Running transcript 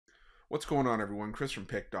What's going on, everyone? Chris from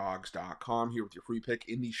Pickdawgz.com here with your free pick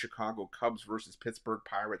in the Chicago Cubs versus Pittsburgh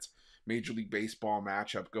Pirates Major League Baseball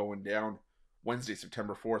matchup going down Wednesday,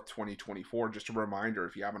 September 4th, 2024. Just a reminder,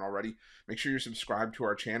 if you haven't already, make sure you're subscribed to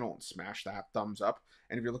our channel and smash that thumbs up.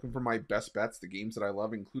 And if you're looking for my best bets, the games that I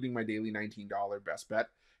love, including my daily $19 best bet,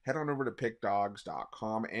 head on over to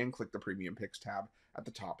Pickdawgz.com and click the Premium Picks tab at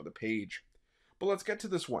the top of the page. But let's get to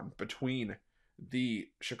this one between the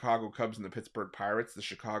Chicago Cubs and the Pittsburgh Pirates. The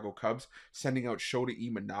Chicago Cubs sending out Shota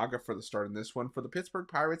Imanaga for the start in this one. For the Pittsburgh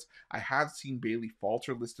Pirates, I have seen Bailey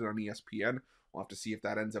Falter listed on ESPN. We'll have to see if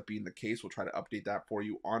that ends up being the case. We'll try to update that for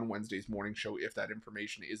you on Wednesday's morning show if that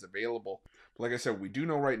information is available. But like I said, we do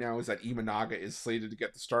know right now is that Imanaga is slated to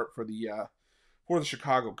get the start for the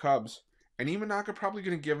Chicago Cubs. And Imanaga probably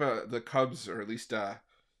going to give the Cubs, or at least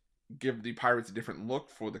give the Pirates a different look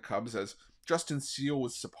for the Cubs, as Justin Steele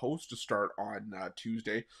was supposed to start on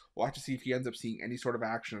Tuesday. We'll have to see if he ends up seeing any sort of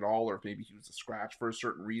action at all, or if maybe he was a scratch for a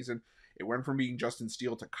certain reason. It went from being Justin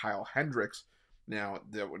Steele to Kyle Hendricks. Now,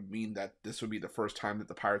 that would mean that this would be the first time that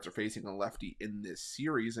the Pirates are facing a lefty in this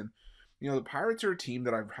series. And, the Pirates are a team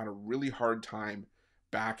that I've had a really hard time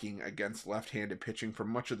backing against left-handed pitching for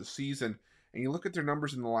much of the season. And you look at their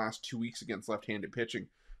numbers in the last 2 weeks against left-handed pitching.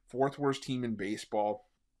 Fourth worst team in baseball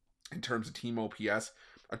in terms of team OPS,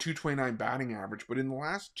 a 229 batting average. But in the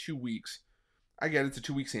last 2 weeks, I get it's a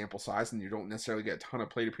 2-week sample size and you don't necessarily get a ton of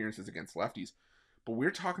plate appearances against lefties, but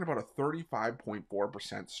we're talking about a 35.4%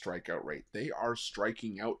 strikeout rate. They are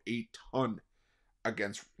striking out a ton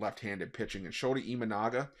against left-handed pitching. And Shota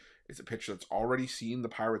Imanaga is a pitcher that's already seen the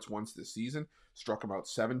Pirates once this season, struck him out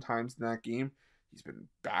 7 times in that game. He's been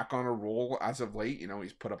back on a roll as of late.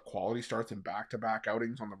 He's put up quality starts in back-to-back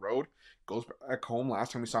outings on the road. Goes back home.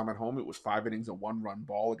 Last time we saw him at home, it was 5 innings and 1-run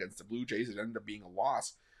ball against the Blue Jays. It ended up being a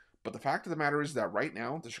loss. But the fact of the matter is that right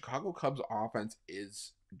now, the Chicago Cubs offense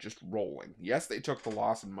is just rolling. Yes, they took the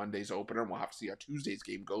loss in Monday's opener, and we'll have to see how Tuesday's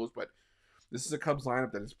game goes, but this is a Cubs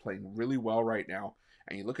lineup that is playing really well right now.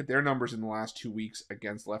 And you look at their numbers in the last 2 weeks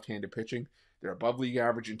against left-handed pitching, they're above league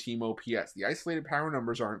average in team OPS. The isolated power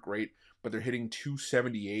numbers aren't great, but they're hitting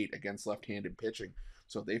 278 against left-handed pitching.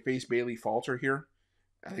 So if they face Bailey Falter here,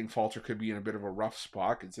 I think Falter could be in a bit of a rough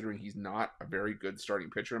spot, considering he's not a very good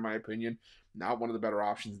starting pitcher, in my opinion. Not one of the better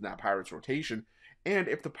options in that Pirates rotation. And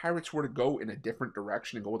if the Pirates were to go in a different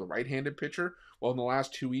direction and go with a right-handed pitcher, well, in the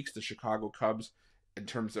last 2 weeks, the Chicago Cubs, in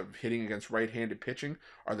terms of hitting against right-handed pitching,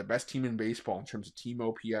 are the best team in baseball in terms of team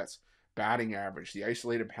OPS, batting average. The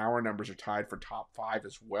isolated power numbers are tied for top 5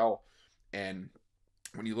 as well. And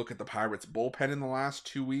when you look at the Pirates' bullpen in the last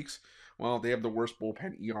 2 weeks, well, they have the worst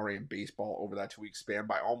bullpen ERA in baseball over that 2-week span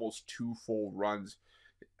by almost 2 full runs.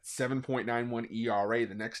 7.91 ERA.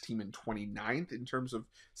 The next team in 29th in terms of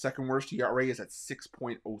second worst ERA is at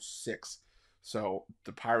 6.06. So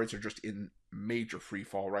the Pirates are just in major free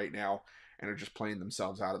fall right now and are just playing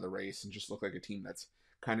themselves out of the race and just look like a team that's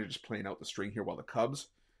kind of just playing out the string here, while the Cubs,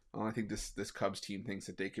 I think this Cubs team thinks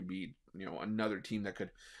that they could be, another team that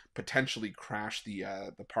could potentially crash the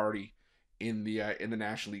party in the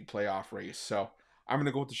National League playoff race. So I'm going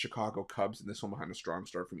to go with the Chicago Cubs, and this one behind a strong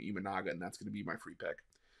start from Imanaga, and that's going to be my free pick.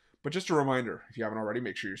 But just a reminder, if you haven't already,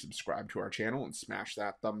 make sure you're subscribed to our channel and smash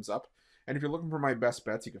that thumbs up. And if you're looking for my best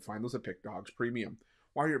bets, you can find those at Pick Dawgz Premium.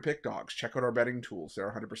 While you're at Pick Dawgz, check out our betting tools.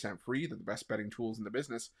 They're 100% free. They're the best betting tools in the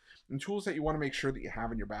business, and tools that you want to make sure that you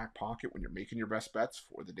have in your back pocket when you're making your best bets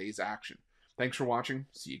for the day's action. Thanks for watching.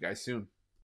 See you guys soon.